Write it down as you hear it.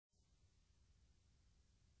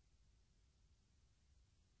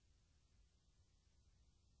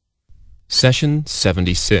Session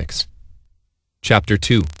 76, Chapter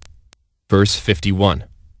 2, Verse 51,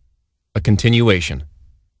 a continuation.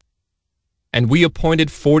 And we appointed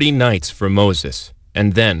 40 nights for Moses,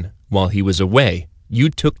 and then, while he was away, you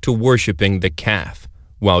took to worshipping the calf,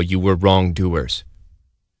 while you were wrongdoers.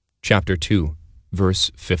 Chapter 2,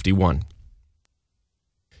 Verse 51.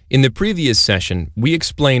 In the previous session, we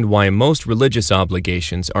explained why most religious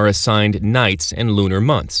obligations are assigned nights and lunar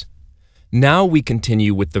months. Now we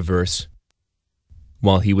continue with the verse,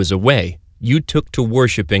 while he was away, you took to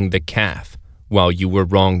worshipping the calf, while you were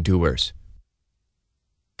wrongdoers.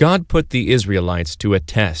 God put the Israelites to a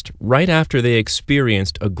test right after they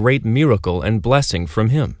experienced a great miracle and blessing from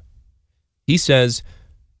him. He says,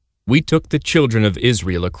 "We took the children of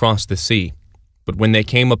Israel across the sea, but when they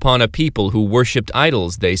came upon a people who worshipped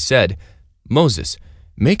idols, they said, 'Moses,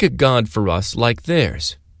 make a god for us like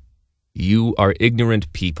theirs.' 'You are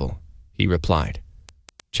ignorant people,' he replied."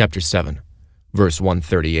 Chapter 7, Verse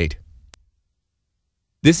 138.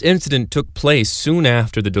 This incident took place soon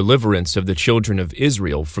after the deliverance of the children of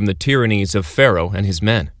Israel from the tyrannies of Pharaoh and his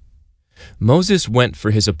men. Moses went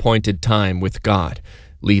for his appointed time with God,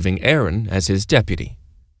 leaving Aaron as his deputy.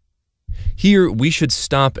 Here we should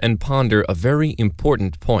stop and ponder a very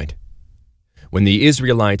important point. When the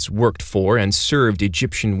Israelites worked for and served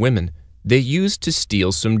Egyptian women, they used to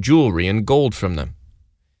steal some jewelry and gold from them.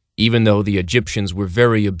 Even though the Egyptians were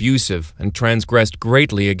very abusive and transgressed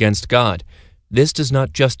greatly against God, this does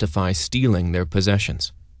not justify stealing their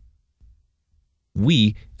possessions.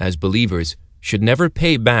 We, as believers, should never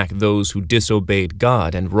pay back those who disobeyed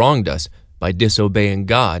God and wronged us by disobeying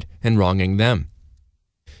God and wronging them.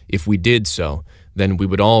 If we did so, then we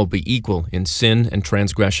would all be equal in sin and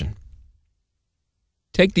transgression.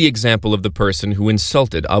 Take the example of the person who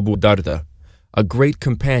insulted Abu Darda, a great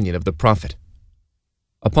companion of the Prophet.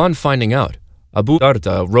 Upon finding out, Abu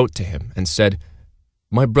Darda wrote to him and said,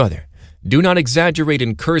 "My brother, do not exaggerate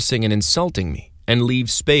in cursing and insulting me, and leave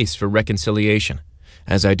space for reconciliation,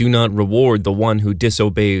 as I do not reward the one who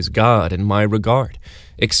disobeys God in my regard,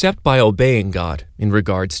 except by obeying God in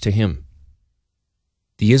regards to him."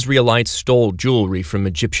 The Israelites stole jewelry from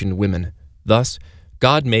Egyptian women. Thus,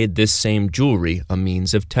 God made this same jewelry a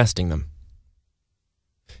means of testing them.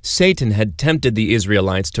 Satan had tempted the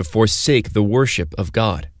Israelites to forsake the worship of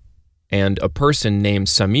God, and a person named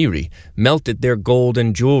Samiri melted their gold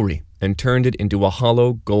and jewelry and turned it into a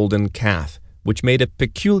hollow golden calf, which made a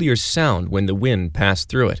peculiar sound when the wind passed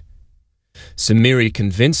through it. Samiri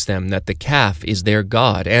convinced them that the calf is their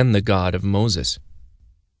God and the God of Moses.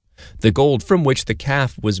 The gold from which the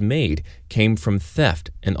calf was made came from theft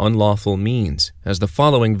and unlawful means, as the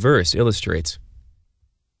following verse illustrates.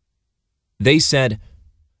 They said,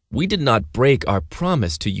 "We did not break our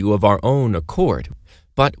promise to you of our own accord,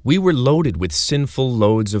 but we were loaded with sinful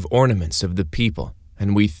loads of ornaments of the people,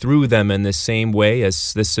 and we threw them in the same way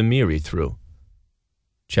as the Samiri threw."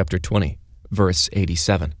 Chapter 20, Verse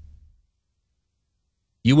 87.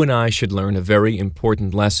 You and I should learn a very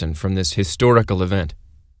important lesson from this historical event.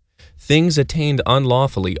 Things attained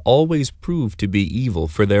unlawfully always prove to be evil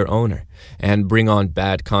for their owner and bring on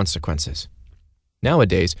bad consequences.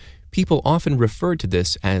 Nowadays, people often refer to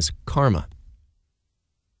this as karma.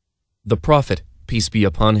 The Prophet, peace be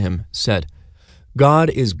upon him, said, "God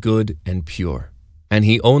is good and pure, and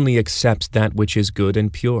he only accepts that which is good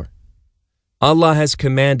and pure. Allah has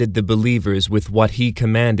commanded the believers with what he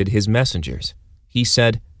commanded his messengers. He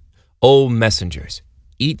said, 'O messengers,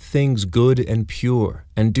 eat things good and pure,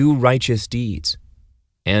 and do righteous deeds.'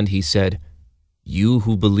 And he said, 'You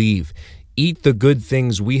who believe, eat the good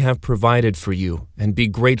things we have provided for you, and be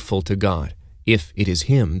grateful to God, if it is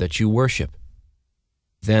him that you worship.'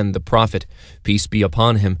 Then the Prophet, peace be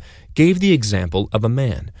upon him, gave the example of a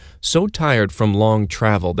man, so tired from long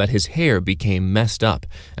travel that his hair became messed up,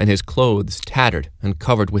 and his clothes tattered and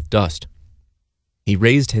covered with dust. He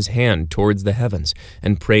raised his hand towards the heavens,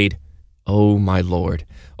 and prayed, 'O my Lord,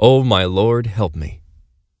 help me.'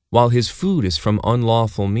 While his food is from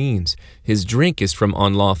unlawful means, his drink is from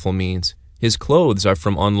unlawful means, his clothes are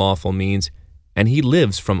from unlawful means, and he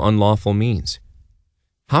lives from unlawful means.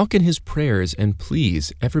 How can his prayers and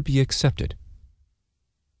pleas ever be accepted?"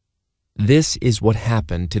 This is what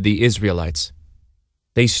happened to the Israelites.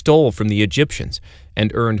 They stole from the Egyptians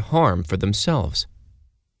and earned harm for themselves.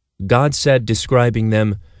 God said, describing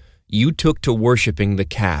them, "You took to worshipping the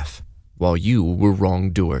calf, while you were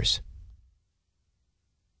wrongdoers."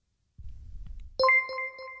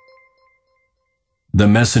 The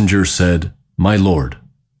messenger said, "My Lord,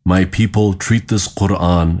 my people treat this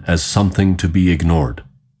Quran as something to be ignored."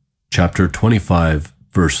 Chapter 25,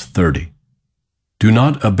 verse 30. Do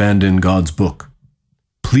not abandon God's book.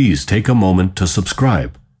 please take a moment to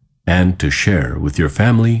subscribe and to share with your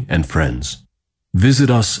family and friends. Visit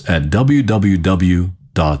us at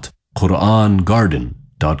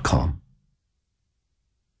www.QURANGARDEN.com.